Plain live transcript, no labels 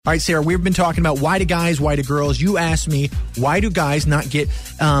All right, Sarah, we've been talking about why do guys, why do girls. You asked me, why do guys not get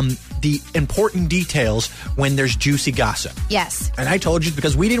the important details when there's juicy gossip? Yes. And I told you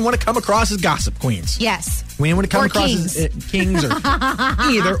because we didn't want to come across as gossip queens. Yes. We didn't want to come Or across kings. as kings or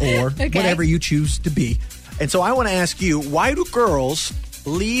either or, whatever you choose to be. And so I want to ask you, why do girls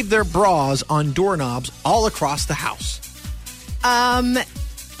leave their bras on doorknobs all across the house? I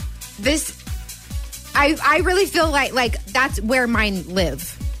really feel like that's where mine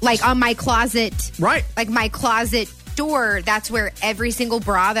live. Like on my closet. Right. Like my closet door, that's where every single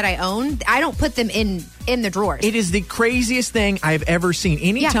bra that I own, I don't put them in the drawers. It is the craziest thing I've ever seen.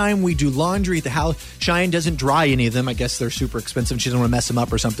 Anytime we do laundry at the house, Cheyenne doesn't dry any of them. I guess they're super expensive. She doesn't want to mess them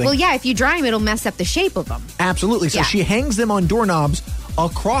up or something. Well, yeah, if you dry them, it'll mess up the shape of them. Absolutely. So Yeah. she hangs them on doorknobs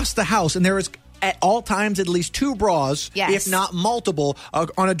across the house, and there is at all times at least 2 bras, Yes. if not multiple,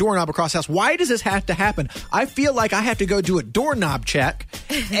 on a doorknob across the house. Why does this have to happen? I feel like I have to go do a doorknob check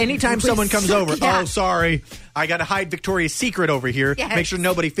anytime someone comes over. Yeah. Oh, sorry. I got to hide Victoria's Secret over here. Yes. Make sure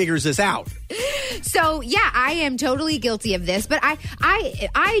nobody figures this out. So, yeah, I am totally guilty of this, but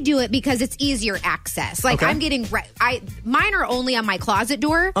I do it because it's easier access. Like, Okay. I'm getting mine are only on my closet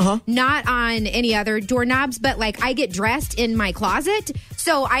door, not on any other doorknobs, but like I get dressed in my closet,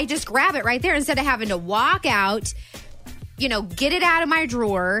 so I just grab it right there instead of having to walk out, get it out of my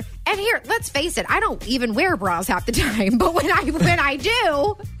drawer. And here, let's face it, I don't even wear bras half the time, but when I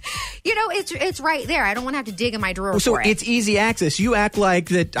do, it's right there. I don't want to have to dig in my drawer So for it. it's easy access. You act like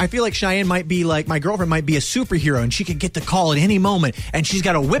that. I feel like Cheyenne might be like, my girlfriend might be a superhero and she could get the call at any moment and she's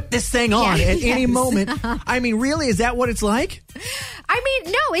got to whip this thing on Yeah, at any yes. moment. I mean, really? Is that what it's like? I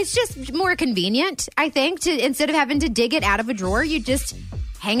mean, no, it's just more convenient, I think, to instead of having to dig it out of a drawer, you just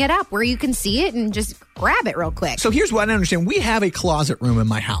hang it up where you can see it and just grab it real quick. So here's what I don't understand. We have a closet room in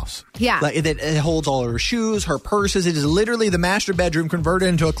my house. Yeah. Like, it holds all her shoes, her purses. It is literally the master bedroom converted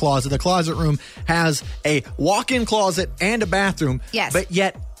into a closet. The closet room has a walk-in closet and a bathroom. Yes. But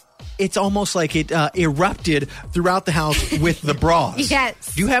yet it's almost like it erupted throughout the house with the bras.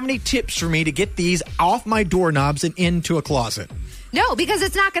 Yes. Do you have any tips for me to get these off my doorknobs and into a closet? No, because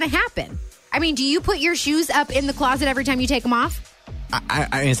it's not going to happen. I mean, do you put your shoes up in the closet every time you take them off?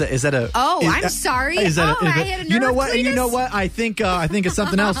 Is that a? Oh, is- I'm sorry. is that I hit a You know nerve, what? You Cletus. know what? I think it's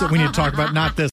something else that we need to talk about. Not this.